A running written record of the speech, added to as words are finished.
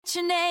what's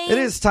your name? It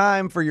is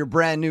time for your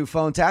brand new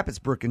phone tap. It's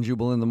Brooke and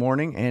Jubal in the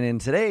morning. And in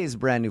today's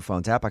brand new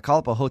phone tap, I call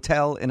up a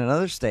hotel in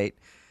another state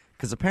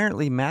because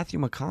apparently Matthew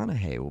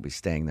McConaughey will be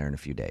staying there in a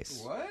few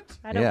days. What?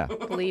 I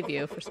don't believe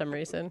you for some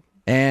reason.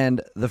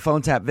 And the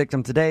phone tap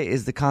victim today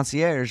is the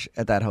concierge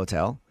at that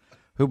hotel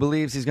who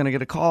believes he's going to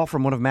get a call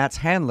from one of Matt's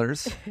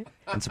handlers.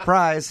 And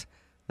surprise,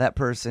 that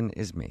person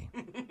is me.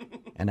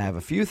 And I have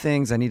a few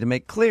things I need to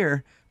make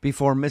clear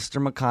before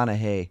Mr.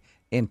 McConaughey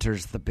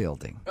enters the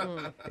building.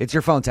 It's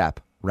your phone tap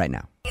right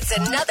now. It's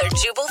another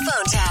Jubal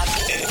phone tap.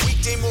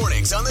 Weekday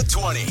mornings on the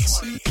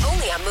 20s.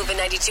 Only on Moving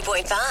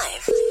 92.5.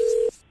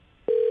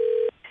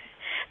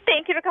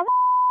 Thank you for calling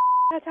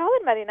Hotel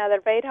in Marina del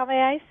Bay. How may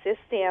I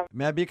assist you?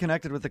 May I be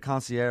connected with the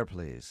concierge,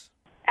 please?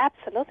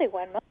 Absolutely,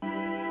 one moment.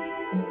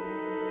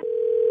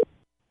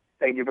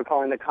 Thank you for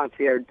calling the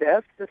concierge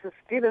desk. This is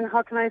Steven.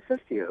 How can I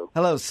assist you?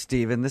 Hello,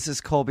 Stephen. This is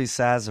Colby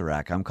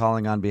Sazerac. I'm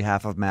calling on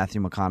behalf of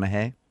Matthew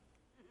McConaughey.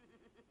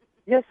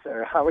 Yes,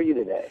 sir. How are you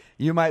today?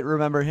 You might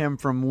remember him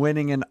from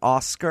winning an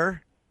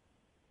Oscar.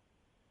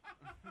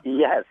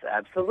 Yes,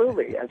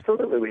 absolutely.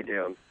 Absolutely we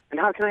do. And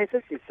how can I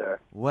assist you, sir?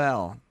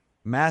 Well,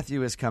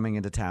 Matthew is coming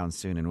into town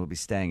soon and will be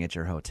staying at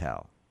your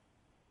hotel.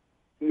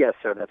 Yes,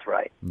 sir. That's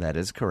right. That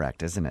is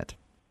correct, isn't it?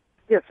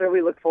 Yes, sir.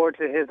 We look forward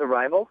to his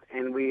arrival,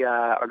 and we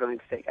are going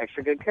to take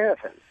extra good care of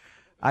him.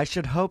 I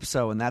should hope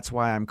so, and that's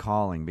why I'm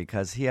calling,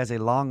 because he has a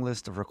long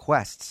list of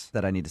requests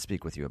that I need to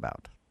speak with you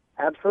about.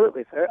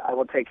 Absolutely, sir. I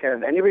will take care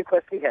of any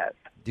request he has.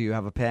 Do you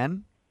have a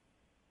pen?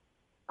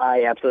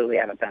 I absolutely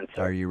have a pen,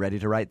 sir. Are you ready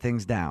to write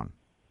things down?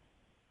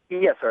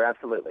 Yes, sir.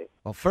 Absolutely.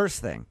 Well,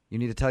 first thing, you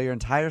need to tell your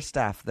entire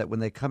staff that when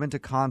they come into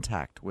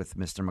contact with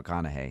Mr.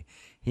 McConaughey,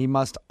 he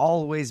must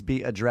always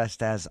be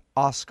addressed as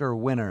Oscar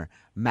winner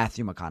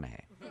Matthew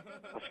McConaughey.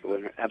 Oscar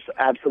winner.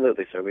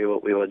 Absolutely, sir. We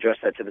will address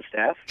that to the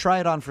staff.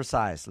 Try it on for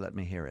size. Let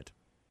me hear it.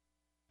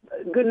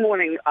 Good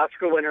morning,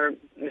 Oscar winner,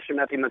 Mr.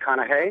 Matthew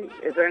McConaughey.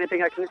 Is there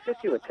anything I can assist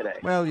you with today?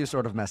 Well, you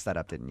sort of messed that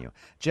up, didn't you?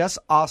 Just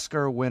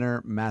Oscar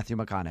winner Matthew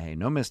McConaughey.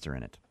 No mister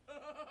in it.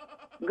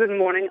 Good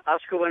morning,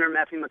 Oscar winner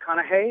Matthew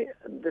McConaughey.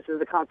 This is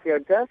the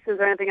concierge desk. Is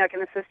there anything I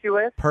can assist you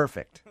with?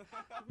 Perfect.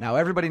 Now,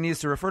 everybody needs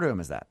to refer to him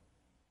as that.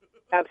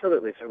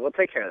 Absolutely, sir. We'll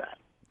take care of that.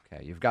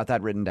 Okay, you've got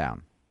that written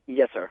down.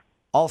 Yes, sir.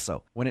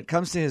 Also, when it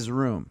comes to his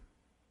room,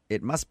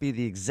 it must be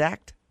the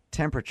exact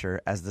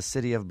temperature as the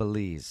city of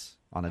Belize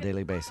on a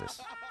daily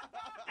basis.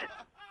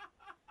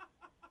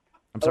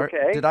 I'm sorry.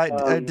 Okay,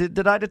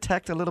 Did I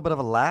detect a little bit of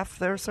a laugh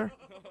there, sir?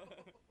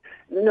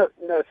 No,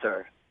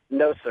 sir.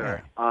 No,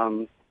 sir.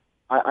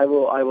 I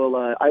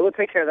will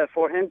take care of that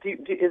for him.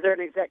 Is there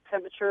an exact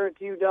temperature?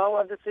 Do you know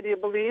of the city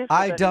of Belize?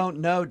 I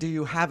don't know. Do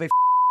you have a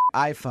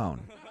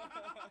iPhone?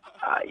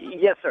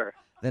 Yes, sir.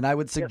 Then I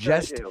would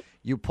suggest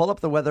you pull up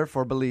the weather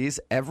for Belize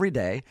every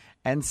day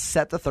and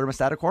set the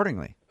thermostat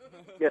accordingly.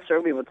 Yes,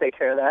 sir. We will take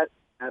care of that.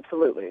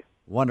 Absolutely.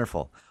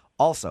 Wonderful.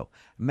 Also,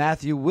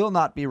 Matthew will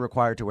not be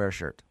required to wear a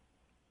shirt.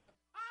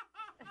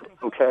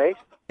 Okay.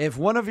 If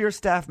one of your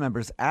staff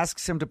members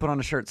asks him to put on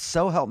a shirt,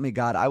 so help me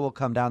God, I will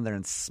come down there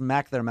and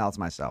smack their mouths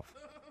myself.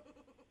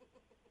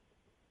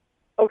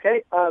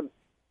 Okay. Sir,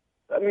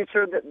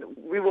 that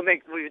we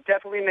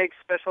definitely make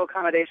special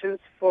accommodations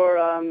for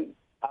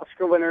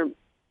Oscar winner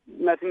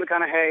Matthew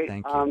McConaughey.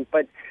 Thank you.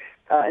 But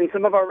in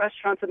some of our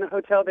restaurants in the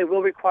hotel, they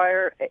will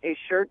require a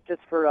shirt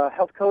just for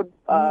health code.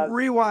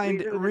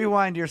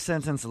 Rewind your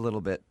sentence a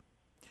little bit.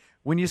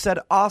 When you said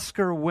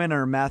Oscar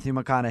winner Matthew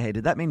McConaughey,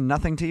 did that mean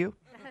nothing to you?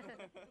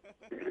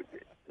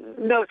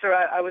 No, sir.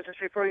 I was just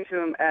referring to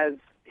him as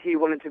he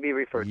wanted to be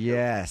referred to.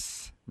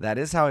 Yes, that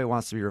is how he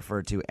wants to be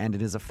referred to, and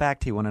it is a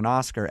fact he won an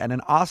Oscar. And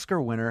an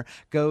Oscar winner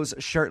goes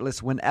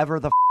shirtless whenever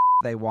the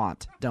they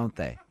want, don't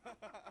they?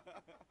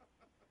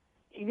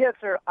 Yes,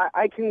 sir.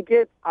 I can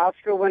get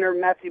Oscar winner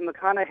Matthew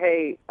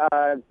McConaughey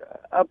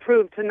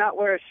approved to not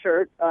wear a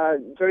shirt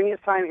during his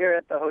time here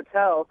at the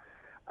hotel.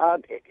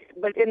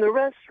 But in the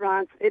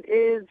restaurants, it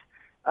is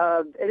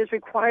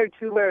required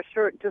to wear a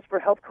shirt just for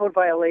health code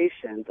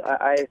violations.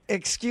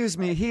 Excuse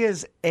me, he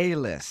is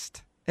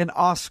A-list, an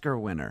Oscar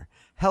winner.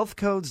 Health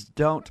codes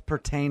don't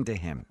pertain to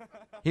him.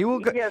 He will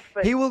go,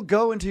 he will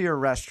go into your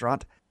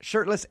restaurant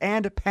shirtless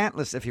and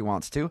pantless if he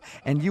wants to,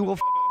 and you will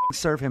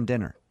serve him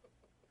dinner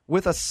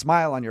with a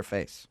smile on your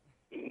face.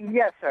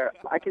 Yes, sir.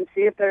 I can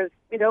see if there's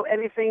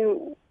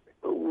anything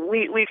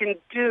we can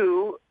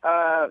do.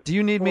 Do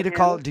you need me to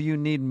call? Do you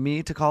need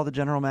me to call the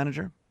general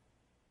manager?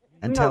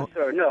 No,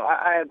 sir. No,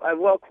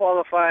 I'm well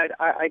qualified.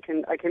 I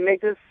can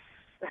make this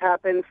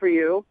happen for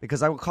you.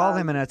 Because I will call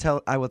him and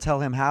I will tell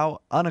him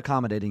how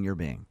unaccommodating you're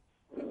being.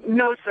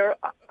 No, sir.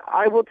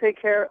 I will take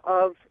care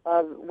of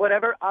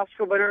whatever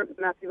Oscar winner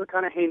Matthew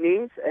McConaughey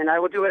needs, and I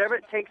will do whatever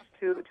it takes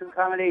to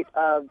accommodate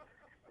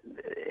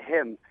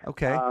him.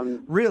 Okay.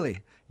 Really?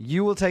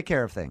 You will take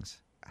care of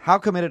things. How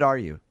committed are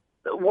you?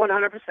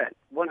 100%.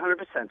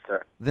 100%,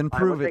 sir. Then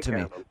prove it to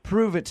me.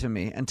 Prove it to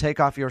me and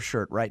take off your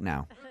shirt right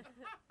now.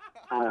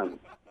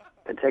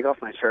 And take off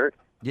my shirt?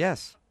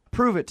 Yes.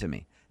 Prove it to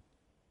me.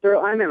 Sir,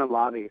 I'm in a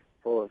lobby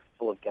full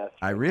of guests.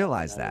 I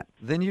realize that.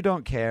 Then you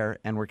don't care,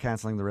 and we're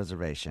canceling the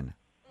reservation.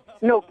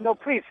 No,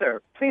 please,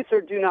 sir. Please,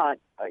 sir, do not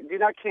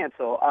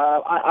cancel.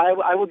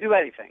 I will do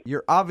anything.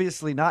 You're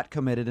obviously not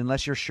committed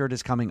unless your shirt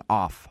is coming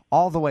off,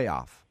 all the way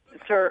off.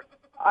 Sir,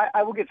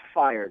 I will get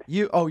fired.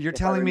 You're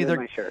telling me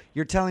my shirt.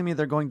 you're telling me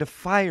they're going to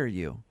fire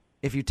you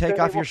if you take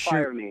They off will your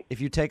fire shirt. me.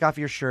 If you take off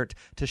your shirt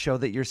to show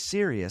that you're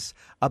serious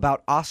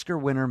about Oscar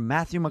winner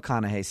Matthew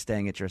McConaughey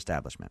staying at your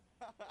establishment.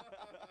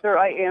 Sir,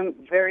 I am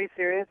very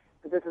serious.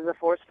 This is a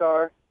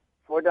 4-star,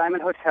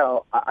 4-diamond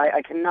hotel.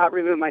 I cannot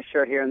remove my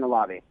shirt here in the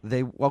lobby.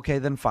 Okay,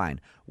 then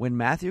fine. When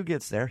Matthew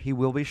gets there, he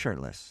will be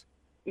shirtless.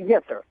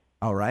 Yes, sir.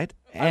 All right?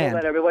 I will And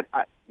let everyone.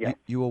 Yes.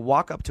 you will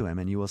walk up to him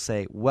and you will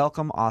say,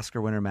 "Welcome,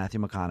 Oscar winner Matthew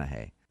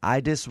McConaughey. I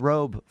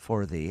disrobe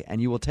for thee,"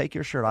 and you will take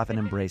your shirt off and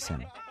embrace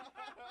him.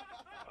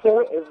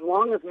 Sir, as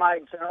long as my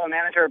general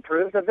manager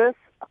approves of this,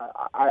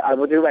 I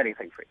will do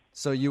anything for you.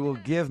 So you will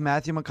give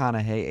Matthew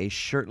McConaughey a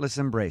shirtless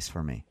embrace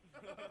for me.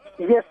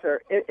 Yes, sir.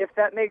 If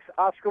that makes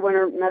Oscar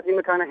winner Matthew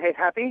McConaughey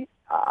happy,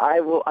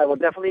 I will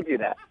definitely do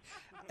that.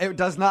 It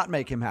does not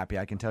make him happy,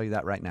 I can tell you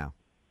that right now.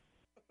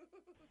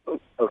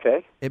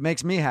 Okay. It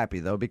makes me happy,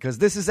 though, because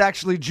this is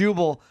actually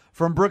Jubal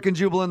from Brook and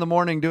Jubal in the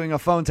Morning doing a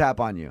phone tap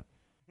on you.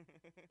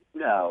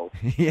 No.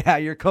 Yeah,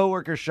 your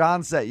coworker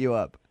Sean set you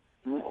up.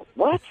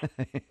 What?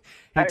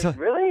 He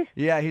Really?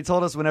 Yeah, he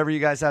told us whenever you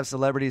guys have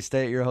celebrities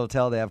stay at your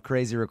hotel, they have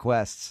crazy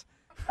requests.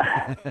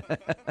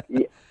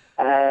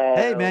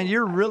 Hey, man,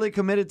 you're really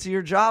committed to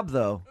your job,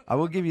 though. I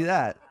will give you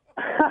that.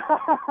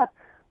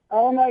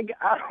 Oh my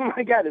God!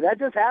 Did that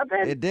just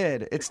happen? It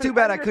did. It's too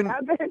bad I Did that couldn't.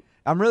 just happen?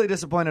 I'm really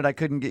disappointed I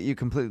couldn't get you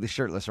completely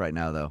shirtless right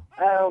now, though.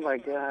 Oh my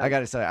God! I got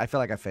to say, I feel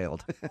like I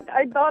failed.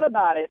 I thought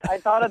about it.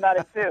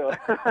 too.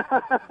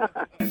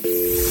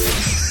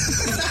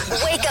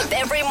 Wake up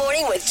every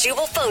morning with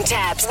Jubal phone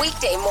tabs.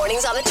 Weekday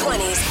mornings on the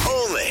 20s.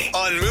 Only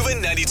on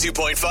Moving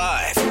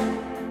 92.5.